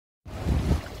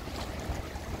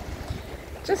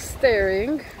just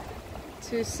staring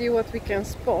to see what we can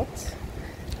spot,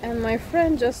 and my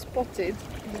friend just spotted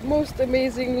the most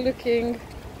amazing looking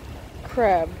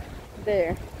crab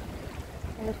there.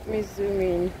 Let me zoom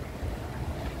in.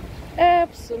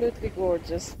 Absolutely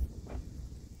gorgeous.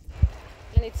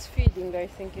 And it's feeding, I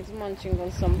think it's munching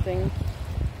on something.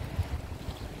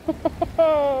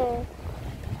 Well,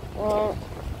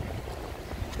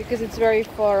 because it's very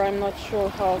far, I'm not sure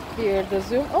how clear the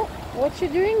zoom. Oh, what you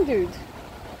doing, dude?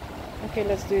 Okay,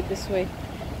 let's do it this way.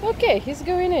 Okay, he's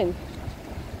going in.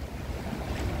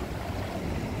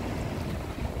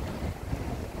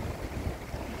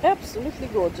 Absolutely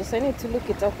gorgeous. I need to look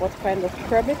it up what kind of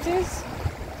crab it is.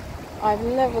 I've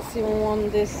never seen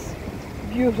one this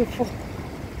beautiful.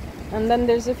 And then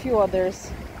there's a few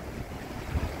others.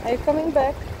 Are you coming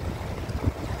back?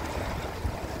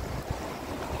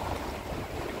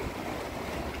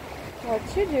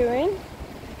 What you doing?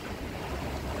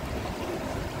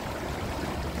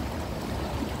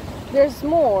 There's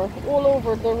more all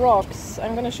over the rocks.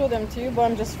 I'm gonna show them to you, but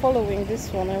I'm just following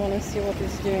this one. I want to see what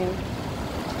it's doing.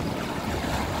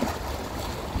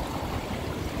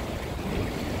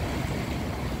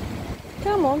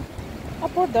 Come on,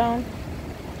 up or down.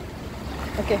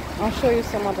 Okay, I'll show you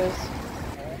some others.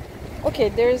 Okay,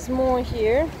 there's more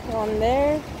here. One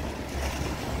there,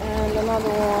 and another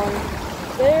one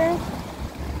there,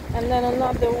 and then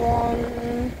another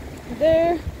one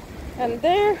there, and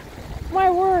there. My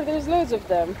word, there's loads of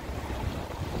them.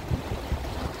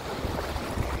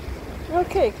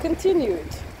 Okay, continued.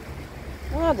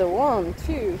 Another 1,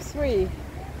 2, 3,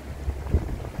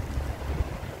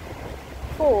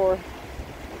 4,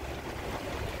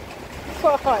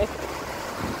 5,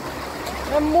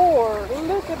 and more.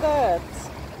 Look at that.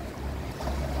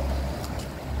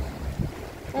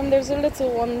 And there's a little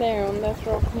one there on that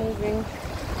rock moving.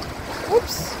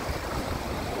 Oops.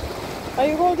 Are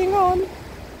you holding on?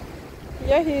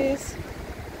 Yeah, he is.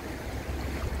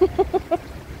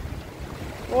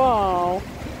 Wow.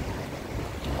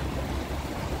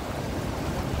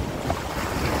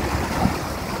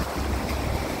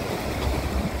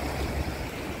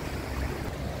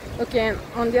 Okay, and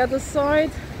on the other side,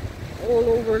 all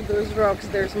over those rocks,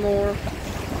 there's more.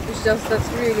 It's just that's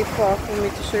really far for me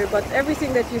to show you. But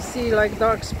everything that you see, like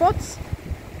dark spots,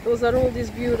 those are all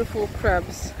these beautiful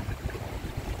crabs.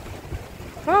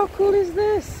 How cool is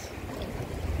this?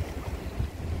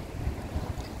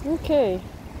 Okay.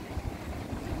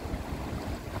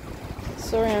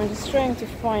 Sorry, I'm just trying to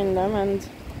find them, and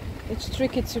it's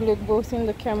tricky to look both in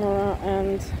the camera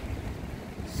and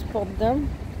spot them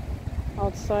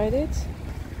outside it.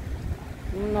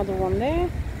 Another one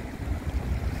there.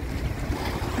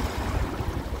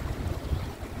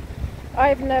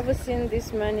 I've never seen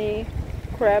this many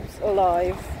crabs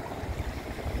alive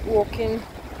walking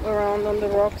around on the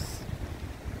rocks.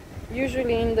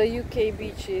 Usually in the UK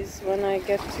beaches, when I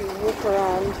get to walk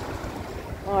around,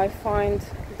 I find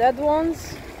dead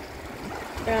ones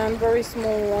and very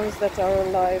small ones that are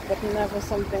alive, but never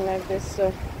something like this.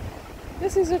 So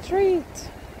this is a treat.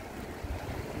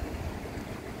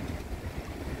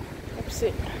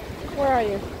 Oopsie. Where are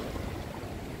you?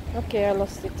 Okay, I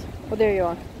lost it. Oh, there you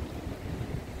are.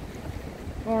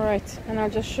 Alright, and I'll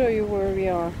just show you where we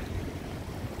are.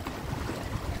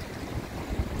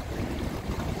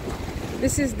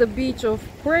 This is the beach of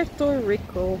Puerto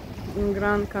Rico in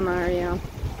Gran Canaria.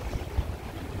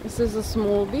 This is a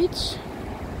small beach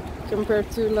compared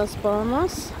to Las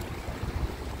Palmas,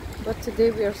 but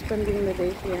today we are spending the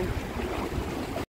day here.